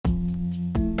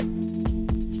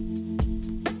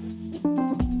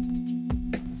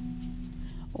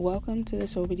welcome to the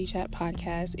Sobity Chat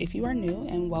podcast. If you are new,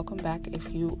 and welcome back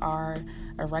if you are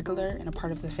a regular and a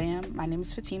part of the fam. My name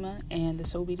is Fatima, and the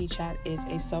Sobity Chat is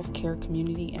a self-care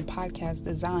community and podcast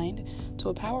designed to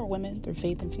empower women through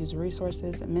faith-infused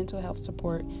resources, mental health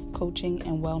support, coaching,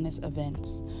 and wellness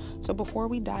events. So before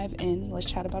we dive in, let's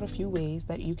chat about a few ways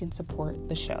that you can support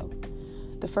the show.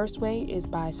 The first way is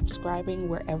by subscribing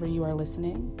wherever you are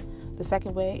listening. The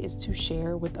second way is to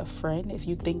share with a friend. If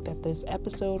you think that this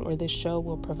episode or this show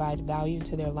will provide value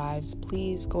to their lives,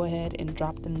 please go ahead and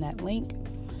drop them that link.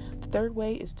 The third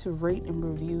way is to rate and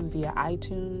review via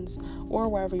iTunes or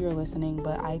wherever you're listening,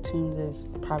 but iTunes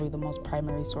is probably the most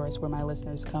primary source where my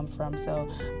listeners come from.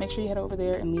 So make sure you head over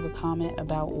there and leave a comment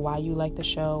about why you like the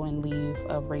show and leave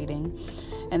a rating.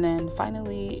 And then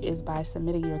finally is by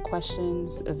submitting your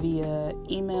questions via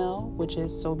email, which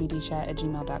is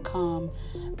sobitchat@gmail.com,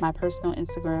 my personal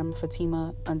Instagram,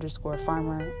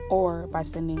 Fatima_farmer, or by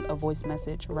sending a voice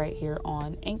message right here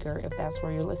on Anchor if that's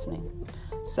where you're listening.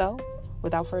 So,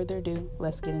 without further ado,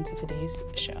 let's get into today's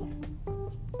show.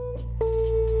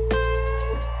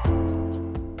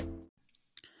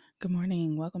 Good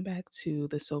morning. Welcome back to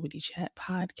the Sobity Chat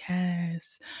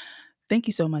podcast. Thank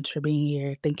you so much for being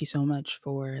here. Thank you so much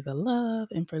for the love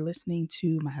and for listening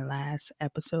to my last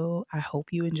episode. I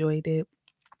hope you enjoyed it.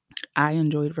 I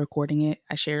enjoyed recording it.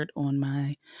 I shared on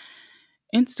my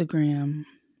Instagram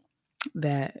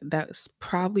that's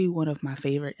probably one of my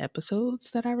favorite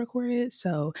episodes that I recorded.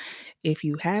 So if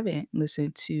you haven't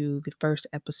listened to the first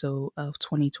episode of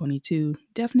 2022,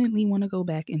 definitely want to go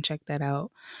back and check that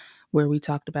out, where we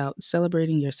talked about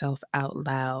celebrating yourself out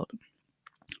loud.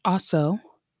 Also,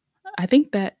 I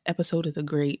think that episode is a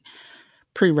great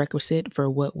prerequisite for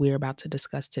what we're about to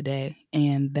discuss today,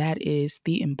 and that is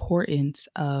the importance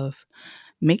of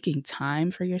making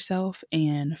time for yourself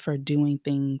and for doing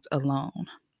things alone.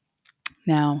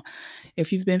 Now,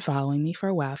 if you've been following me for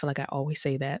a while, I feel like I always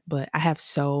say that, but I have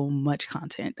so much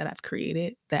content that I've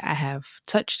created that I have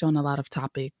touched on a lot of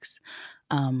topics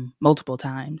multiple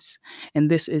times.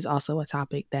 And this is also a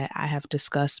topic that I have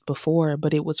discussed before,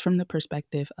 but it was from the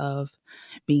perspective of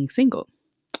being single.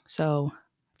 So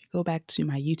if you go back to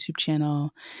my YouTube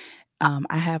channel,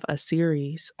 I have a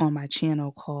series on my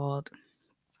channel called,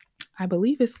 I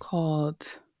believe it's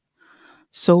called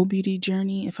Soul Beauty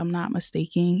Journey, if I'm not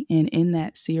mistaken. And in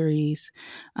that series,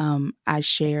 I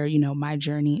share, my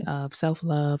journey of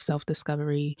self-love,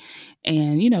 self-discovery,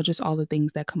 and, just all the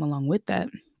things that come along with that.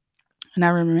 And I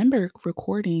remember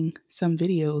recording some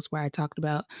videos where I talked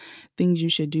about things you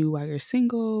should do while you're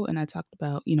single. And I talked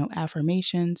about,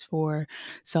 affirmations for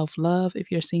self-love if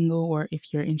you're single or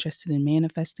if you're interested in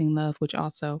manifesting love, which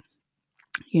also,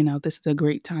 this is a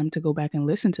great time to go back and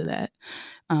listen to that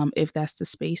if that's the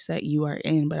space that you are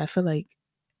in. But I feel like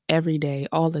every day,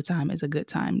 all the time is a good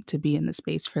time to be in the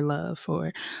space for love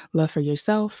for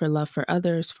yourself, for love for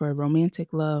others, for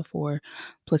romantic love, for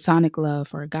platonic love,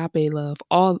 for agape love,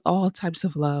 all types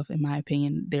of love. In my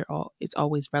opinion, it's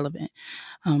always relevant.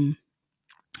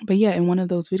 But yeah, in one of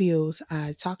those videos,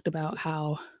 I talked about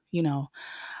how,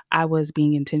 I was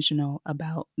being intentional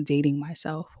about dating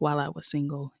myself while I was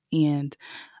single. And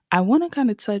I want to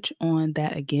kind of touch on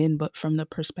that again, but from the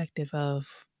perspective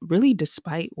of really,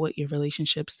 despite what your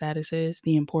relationship status is,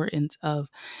 the importance of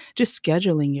just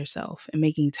scheduling yourself and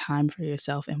making time for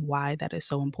yourself and why that is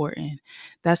so important.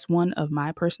 That's one of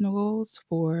my personal goals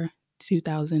for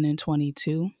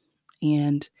 2022.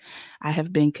 And I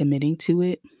have been committing to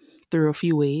it through a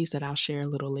few ways that I'll share a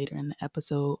little later in the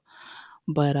episode.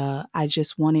 But I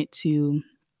just wanted to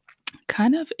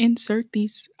kind of insert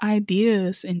these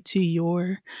ideas into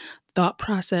your thought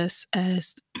process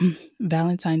as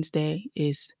Valentine's Day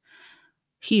is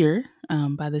here.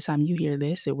 By the time you hear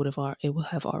this, it will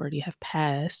have already have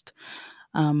passed.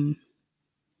 But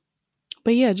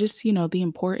yeah, just the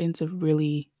importance of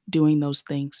really doing those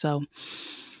things. So,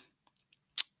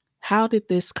 how did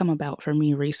this come about for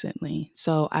me recently?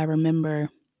 So I remember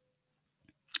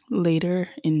later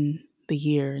in the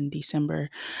year in December,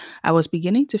 I was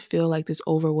beginning to feel like this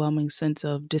overwhelming sense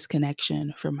of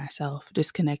disconnection from myself,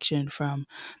 disconnection from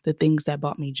the things that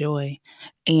brought me joy.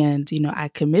 And, I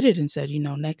committed and said,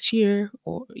 next year,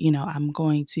 or, I'm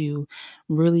going to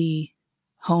really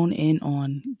hone in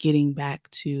on getting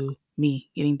back to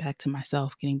me, getting back to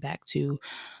myself, getting back to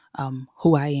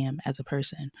who I am as a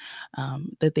person,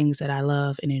 the things that I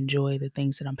love and enjoy, the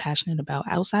things that I'm passionate about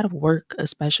outside of work,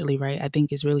 especially, right? I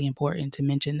think it's really important to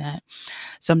mention that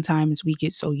sometimes we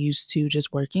get so used to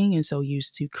just working and so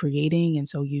used to creating and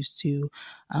so used to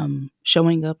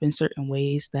showing up in certain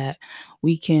ways that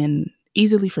we can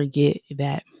easily forget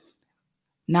that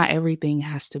not everything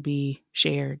has to be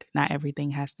shared. Not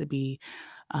everything has to be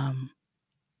um,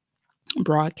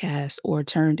 broadcast or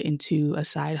turned into a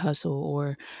side hustle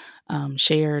or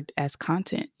shared as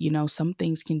content. Some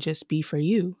things can just be for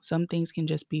you. Some things can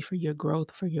just be for your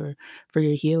growth, for your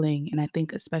healing. And I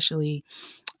think especially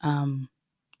um,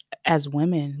 as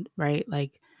women, right?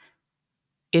 Like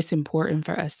it's important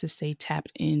for us to stay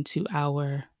tapped into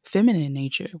our feminine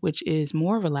nature, which is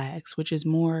more relaxed, which is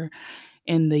more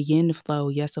in the yin flow,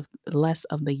 yes, of less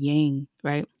of the yang,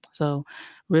 right? So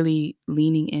really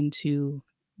leaning into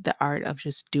the art of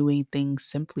just doing things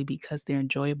simply because they're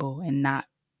enjoyable and not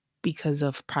because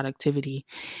of productivity.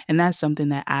 And that's something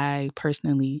that I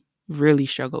personally really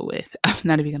struggle with. I'm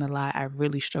not even gonna lie, I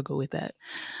really struggle with that.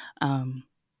 Um,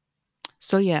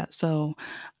 so yeah, so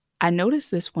I noticed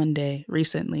this one day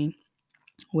recently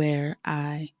where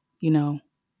I, you know,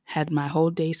 had my whole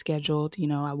day scheduled.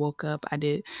 I woke up, I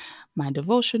did my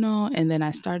devotional, and then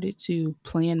I started to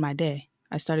plan my day.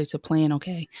 I started to plan,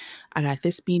 okay, I got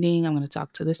this meeting, I'm going to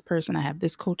talk to this person, I have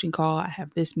this coaching call, I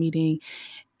have this meeting.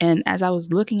 And as I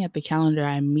was looking at the calendar,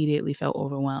 I immediately felt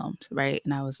overwhelmed, right?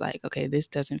 And I was like, okay, this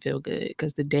doesn't feel good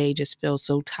because the day just feels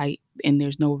so tight and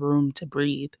there's no room to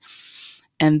breathe.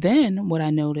 And then what I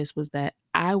noticed was that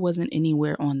I wasn't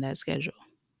anywhere on that schedule.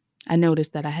 I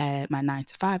noticed that I had my 9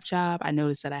 to 5 job. I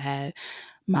noticed that I had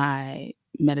my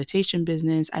meditation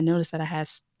business. I noticed that I had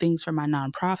things for my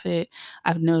nonprofit.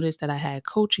 I've noticed that I had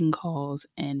coaching calls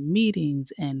and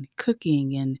meetings and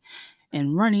cooking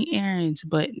and running errands,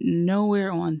 but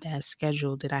nowhere on that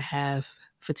schedule did I have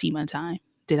Fatima time.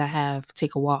 Did I have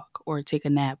take a walk or take a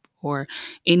nap or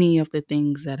any of the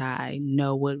things that I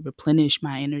know would replenish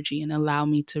my energy and allow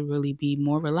me to really be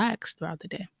more relaxed throughout the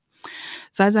day?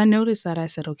 So as I noticed that, I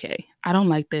said, okay, I don't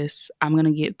like this. I'm going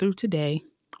to get through today,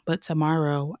 but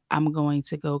tomorrow I'm going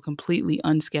to go completely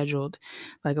unscheduled.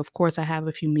 Like, of course, I have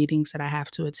a few meetings that I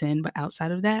have to attend, but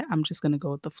outside of that, I'm just going to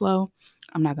go with the flow.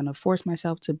 I'm not going to force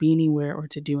myself to be anywhere or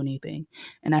to do anything.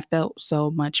 And I felt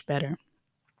so much better.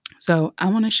 So, I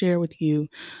want to share with you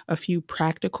a few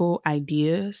practical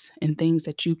ideas and things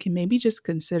that you can maybe just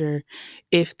consider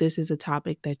if this is a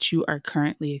topic that you are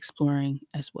currently exploring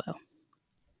as well.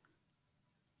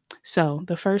 So,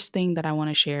 the first thing that I want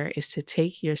to share is to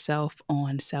take yourself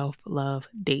on self love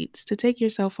dates, to take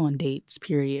yourself on dates,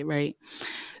 period, right?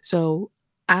 So,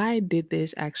 I did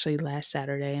this actually last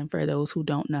Saturday. And for those who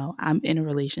don't know, I'm in a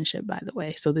relationship, by the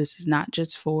way. So, this is not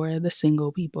just for the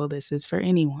single people, this is for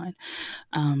anyone.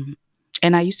 Um,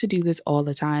 and I used to do this all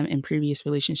the time in previous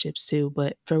relationships too.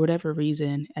 But for whatever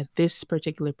reason, at this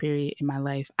particular period in my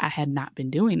life, I had not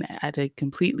been doing that. I had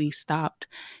completely stopped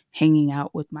hanging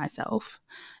out with myself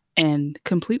and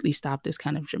completely stopped is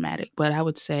kind of dramatic, but I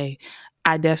would say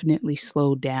I definitely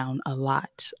slowed down a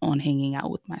lot on hanging out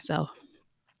with myself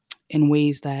in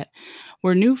ways that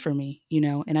were new for me,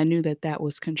 and I knew that that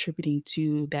was contributing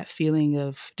to that feeling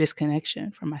of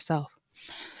disconnection from myself.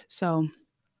 So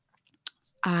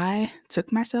I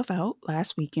took myself out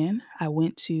last weekend. I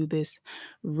went to this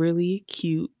really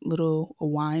cute little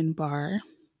wine bar,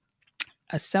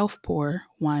 a self pour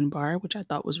wine bar, which I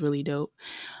thought was really dope.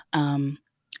 Um,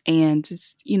 and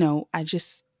just, I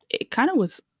just, it kind of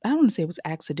was, I don't want to say it was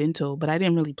accidental, but I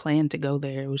didn't really plan to go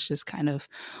there. It was just kind of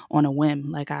on a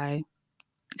whim. Like I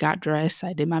got dressed,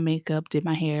 I did my makeup, did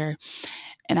my hair,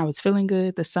 and I was feeling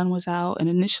good. The sun was out. And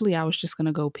initially I was just going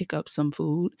to go pick up some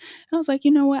food. And I was like,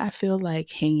 you know what? I feel like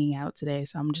hanging out today.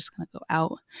 So I'm just going to go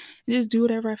out and just do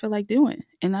whatever I feel like doing.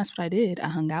 And that's what I did. I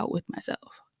hung out with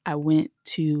myself. I went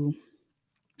to,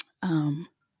 um,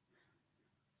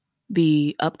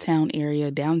 the uptown area,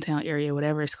 downtown area,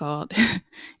 whatever it's called,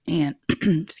 and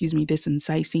excuse me, did some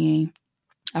sightseeing.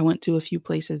 I went to a few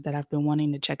places that I've been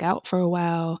wanting to check out for a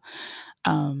while.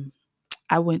 Um,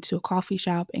 I went to a coffee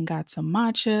shop and got some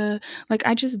matcha. Like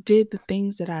I just did the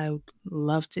things that I would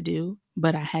love to do,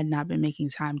 but I had not been making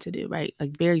time to do, right?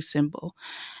 Like very simple.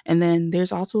 And then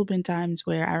there's also been times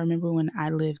where I remember when I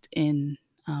lived in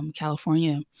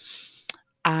California,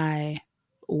 I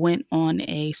went on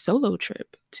a solo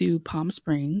trip to Palm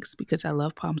Springs because I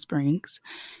love Palm Springs.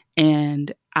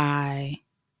 And I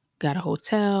got a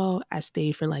hotel. I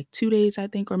stayed for like 2 days, I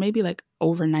think, or maybe like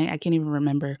overnight. I can't even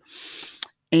remember.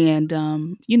 And,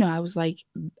 I was like,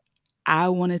 I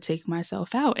wanna take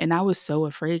myself out, and I was so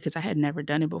afraid because I had never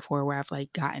done it before where I've,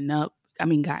 like, gotten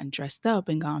dressed up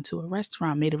and gone to a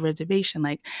restaurant, made a reservation,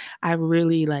 like, I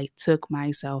really, like, took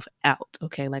myself out,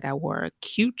 okay? Like, I wore a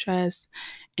cute dress,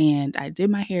 and I did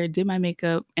my hair, did my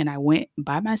makeup, and I went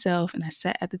by myself, and I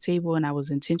sat at the table, and I was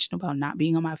intentional about not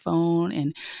being on my phone,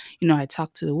 and, I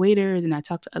talked to the waiters, and I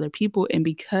talked to other people, and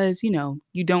because, you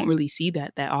don't really see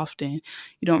that often,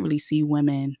 you don't really see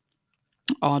women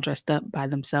all dressed up by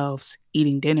themselves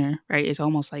eating dinner, right? It's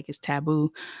almost like it's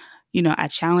taboo. I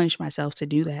challenged myself to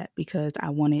do that because I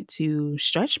wanted to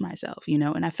stretch myself,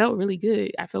 and I felt really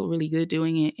good. I felt really good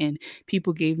doing it, and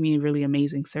people gave me a really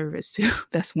amazing service too.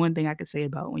 That's one thing I could say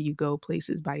about when you go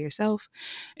places by yourself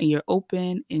and you're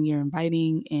open and you're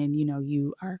inviting and,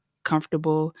 you are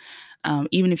comfortable.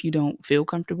 Even if you don't feel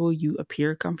comfortable, you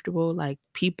appear comfortable. Like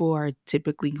people are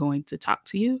typically going to talk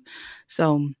to you.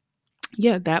 So,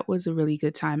 yeah, that was a really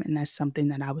good time, and that's something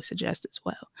that I would suggest as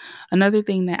well. Another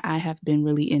thing that I have been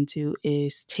really into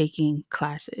is taking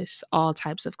classes, all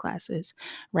types of classes.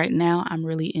 Right now, I'm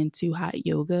really into hot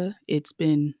yoga. It's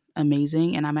been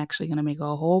amazing, and I'm actually going to make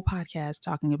a whole podcast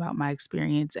talking about my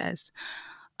experience as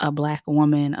a Black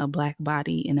woman, a Black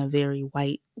body in a very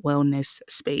white wellness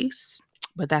space.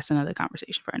 But that's another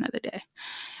conversation for another day.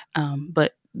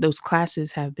 But those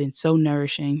classes have been so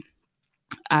nourishing.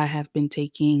 I have been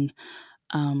taking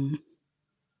um,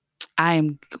 I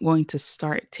am going to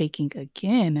start taking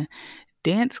again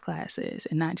dance classes,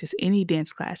 and not just any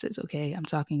dance classes, okay? I'm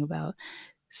talking about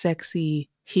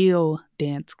sexy heel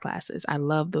dance classes. I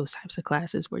love those types of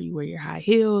classes where you wear your high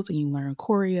heels and you learn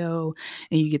choreo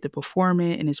and you get to perform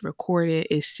it and it's recorded.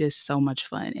 It's just so much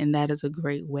fun. And that is a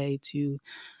great way to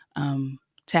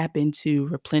tap into,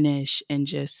 replenish, and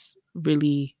just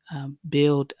really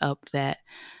build up that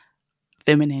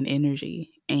feminine energy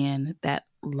and that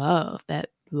love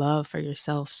for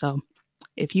yourself. So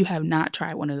if you have not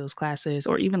tried one of those classes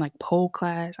or even like pole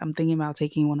class, I'm thinking about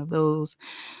taking one of those,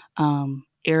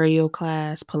 aerial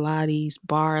class, Pilates,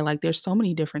 bar, like there's so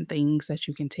many different things that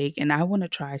you can take. And I want to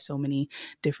try so many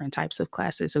different types of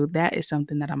classes. So that is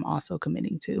something that I'm also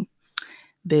committing to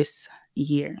this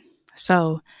year.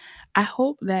 So I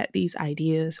hope that these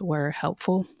ideas were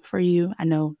helpful for you. I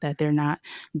know that they're not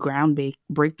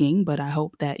breaking, but I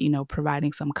hope that,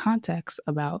 providing some context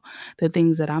about the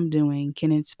things that I'm doing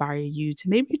can inspire you to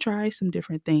maybe try some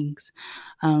different things.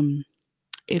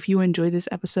 If you enjoy this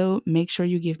episode, make sure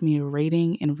you give me a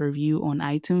rating and review on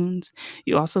iTunes.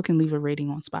 You also can leave a rating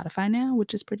on Spotify now,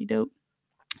 which is pretty dope.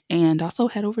 And also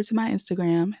head over to my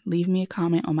Instagram, leave me a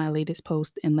comment on my latest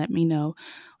post, and let me know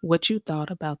what you thought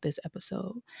about this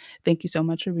episode. Thank you so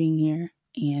much for being here,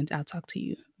 and I'll talk to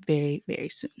you very, very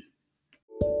soon.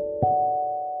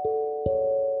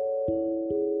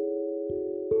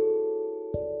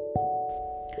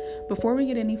 Before we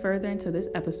get any further into this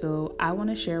episode, I want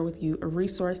to share with you a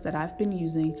resource that I've been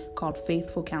using called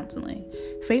Faithful Counseling.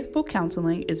 Faithful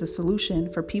Counseling is a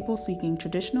solution for people seeking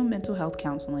traditional mental health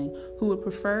counseling who would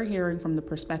prefer hearing from the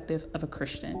perspective of a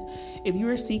Christian. If you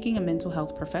are seeking a mental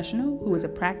health professional who is a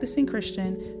practicing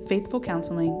Christian, Faithful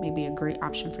Counseling may be a great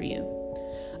option for you.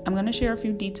 I'm going to share a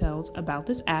few details about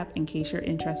this app in case you're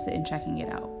interested in checking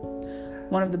it out.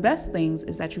 One of the best things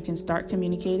is that you can start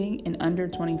communicating in under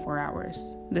 24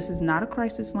 hours. This is not a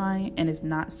crisis line and is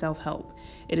not self-help.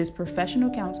 It is professional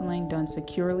counseling done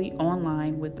securely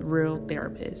online with real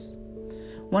therapists.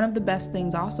 One of the best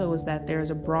things also is that there is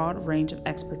a broad range of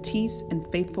expertise in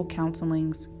Faithful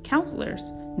Counseling's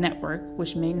counselors network,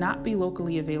 which may not be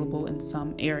locally available in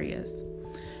some areas.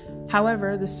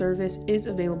 However, the service is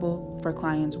available for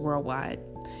clients worldwide.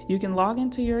 You can log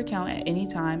into your account at any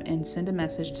time and send a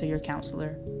message to your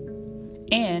counselor.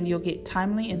 And you'll get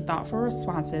timely and thoughtful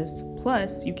responses.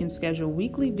 Plus, you can schedule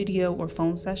weekly video or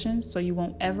phone sessions so you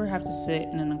won't ever have to sit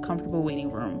in an uncomfortable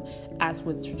waiting room, as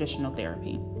with traditional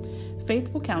therapy.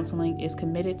 Faithful Counseling is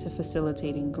committed to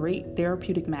facilitating great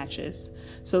therapeutic matches,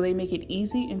 so they make it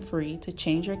easy and free to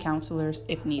change your counselors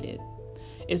if needed.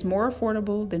 It's more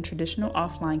affordable than traditional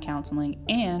offline counseling,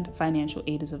 and financial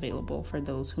aid is available for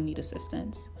those who need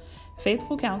assistance.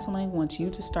 Faithful Counseling wants you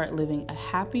to start living a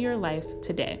happier life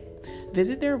today.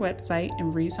 Visit their website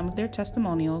and read some of their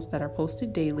testimonials that are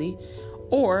posted daily,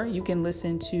 or you can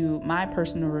listen to my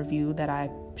personal review that I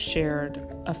shared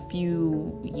a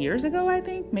few years ago, I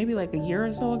think, maybe like a year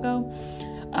or so ago,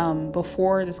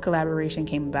 before this collaboration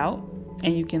came about,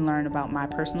 and you can learn about my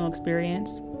personal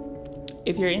experience.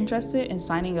 If you're interested in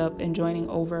signing up and joining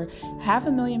over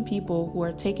 500,000 people who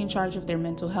are taking charge of their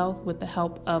mental health with the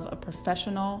help of a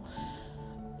professional,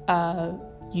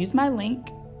 use my link,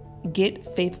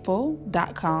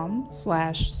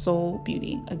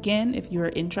 getfaithful.com/soulbeauty. Again, if you're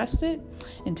interested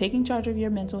in taking charge of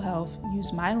your mental health,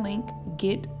 use my link,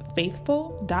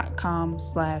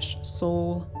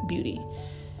 getfaithful.com/soulbeauty.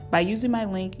 By using my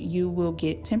link, you will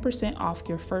get 10% off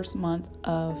your first month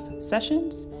of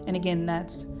sessions. And again,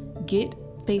 that's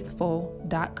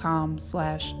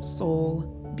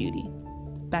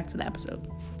getfaithful.com/soulbeauty. Back to the episode.